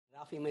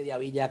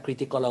Mediavilla,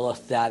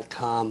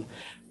 Criticologos.com.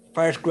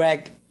 First,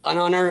 Greg, an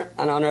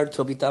honor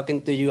to be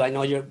talking to you. I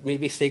know you're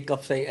maybe sick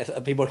of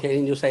people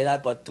hearing you say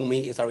that, but to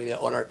me, it's a really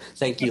honor.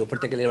 Thank you for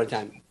taking a little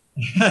time.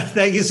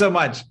 Thank you so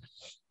much.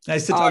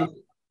 Nice to talk.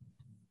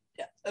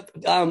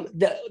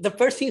 The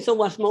first season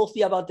was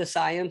mostly about the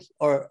science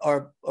or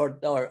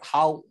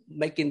how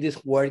making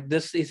this work.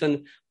 This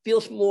season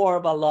feels more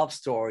of a love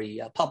story,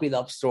 a puppy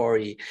love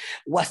story.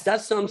 Was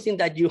that something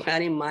that you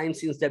had in mind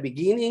since the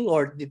beginning,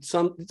 or did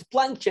the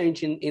plan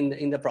change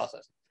in the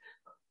process?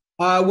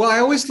 Well, I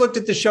always looked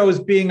at the show as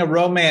being a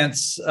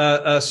romance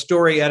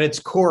story at its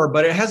core,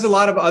 but it has a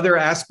lot of other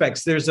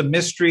aspects. There's a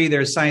mystery,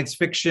 there's science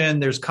fiction,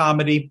 there's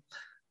comedy,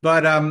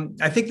 but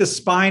I think the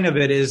spine of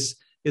it is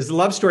the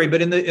love story.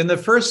 But in the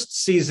first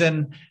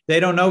season, they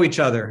don't know each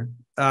other.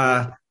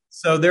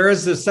 So there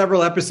is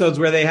several episodes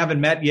where they haven't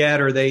met yet,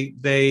 or they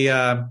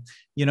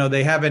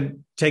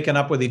haven't taken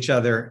up with each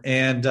other.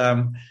 And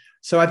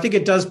so I think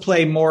it does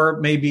play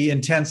more maybe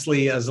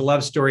intensely as a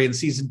love story in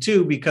season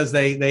 2, because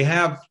they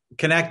have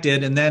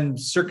connected, and then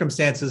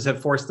circumstances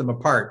have forced them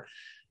apart.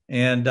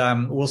 And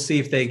we'll see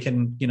if they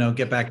can,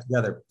 get back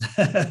together.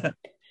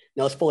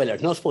 No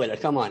spoilers.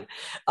 Come on.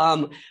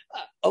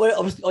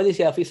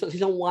 Obviously,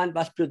 season 1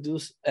 was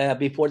produced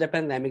before the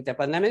pandemic. The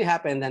pandemic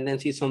happened, and then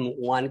season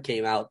 1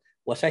 came out.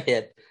 Was a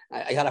hit.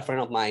 I had a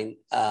friend of mine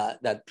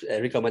that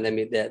recommended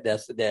me,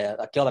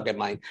 a colleague of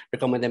mine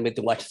recommended me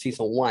to watch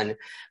season 1,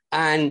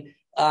 and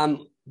I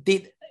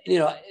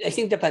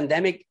think the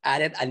pandemic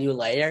added a new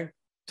layer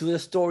to the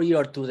story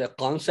or to the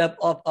concept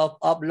of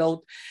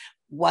upload.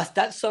 Was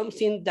that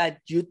something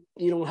that you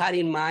had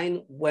in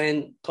mind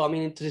when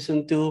coming into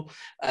season 2?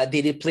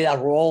 Did it play a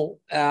role?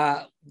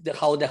 How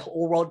the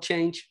whole world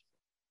changed?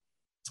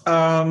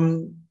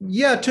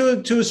 Yeah,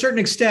 to a certain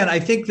extent. I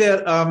think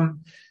that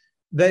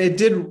it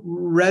did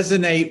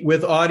resonate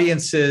with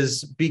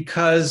audiences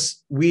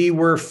because we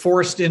were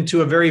forced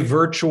into a very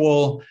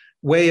virtual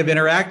way of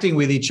interacting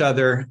with each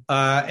other.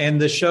 And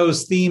the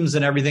show's themes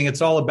and everything, it's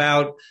all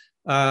about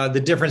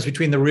the difference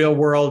between the real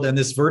world and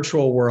this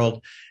virtual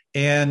world.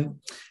 And,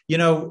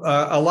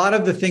 a lot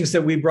of the things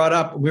that we brought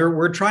up,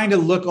 we're trying to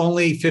look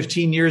only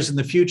 15 years in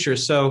the future.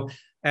 So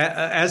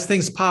as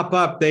things pop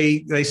up,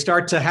 they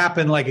start to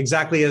happen like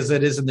exactly as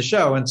it is in the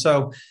show. And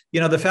so,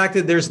 the fact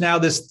that there's now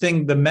this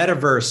thing, the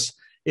metaverse,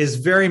 is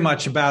very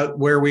much about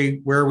where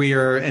we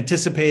are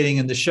anticipating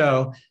in the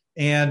show.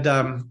 And,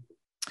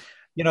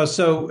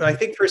 so I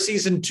think for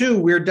season 2,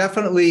 we're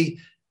definitely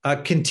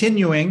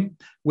continuing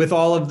with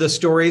all of the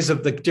stories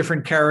of the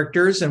different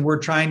characters, and we're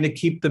trying to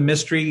keep the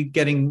mystery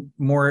getting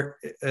more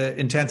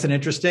intense and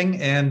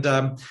interesting. And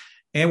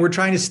we're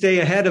trying to stay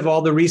ahead of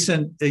all the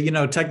recent,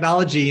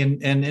 technology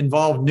and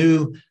involve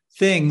new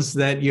things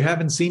that you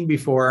haven't seen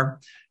before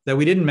that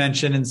we didn't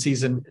mention in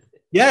season.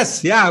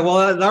 Yes. Yeah.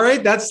 Well, all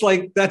right. That's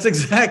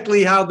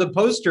exactly how the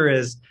poster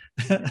is.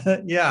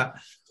 Yeah.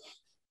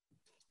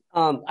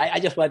 I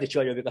just wanted to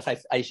show you because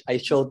I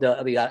showed the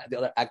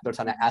other actors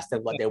and I asked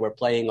them what they were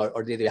playing or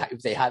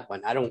if they had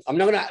one. I'm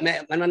not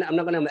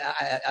gonna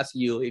ask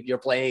you if you're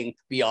playing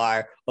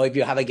VR or if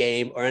you have a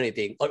game or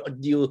anything. Or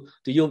do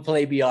you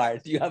play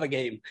VR? Do you have a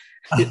game,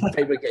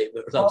 favorite game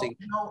or something?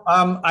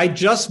 Well, I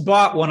just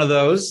bought one of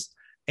those,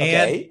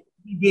 and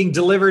being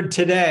delivered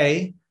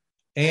today.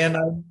 And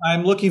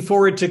I'm looking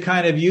forward to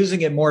kind of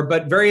using it more,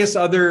 but various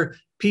other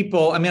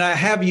people, I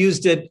have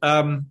used it,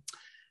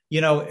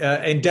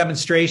 in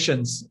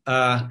demonstrations,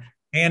 and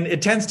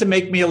it tends to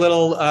make me a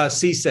little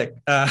seasick.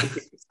 So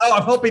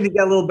I'm hoping to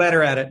get a little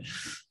better at it.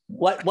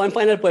 One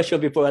final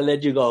question before I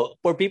let you go.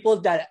 For people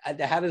that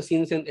haven't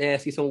seen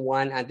season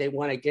 1 and they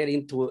want to get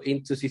into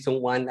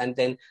season 1 and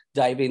then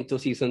dive into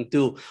season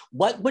 2,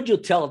 what would you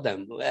tell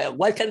them?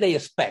 What can they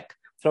expect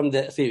from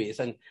the series,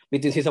 and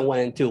between season 1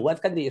 and 2,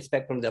 what can they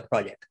expect from the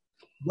project?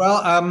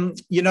 Well,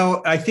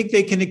 I think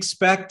they can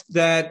expect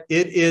that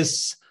it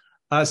is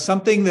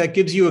something that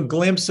gives you a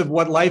glimpse of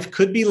what life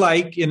could be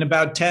like in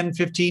about 10,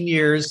 15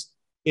 years.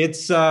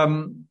 It's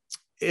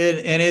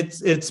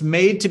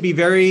made to be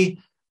very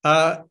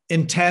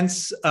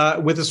intense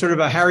with a sort of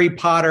a Harry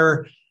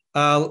Potter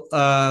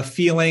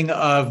feeling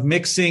of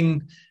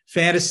mixing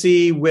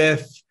fantasy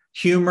with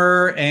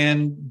humor,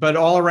 but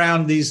all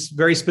around these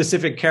very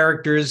specific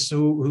characters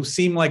who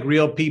seem like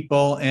real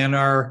people and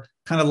are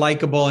kind of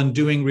likable and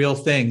doing real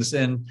things.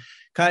 And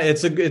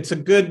it's a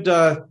good,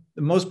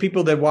 most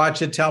people that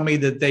watch it tell me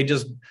that they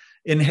just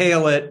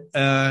inhale it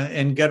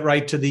and get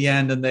right to the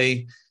end, and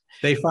they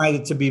find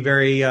it to be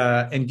very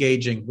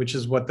engaging, which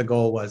is what the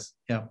goal was.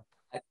 Yeah.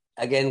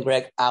 Again,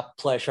 Greg, a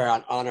pleasure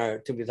and honor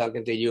to be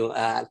talking to you.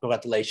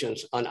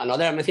 Congratulations on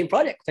another amazing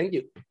project. Thank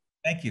you.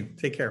 Thank you.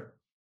 Take care.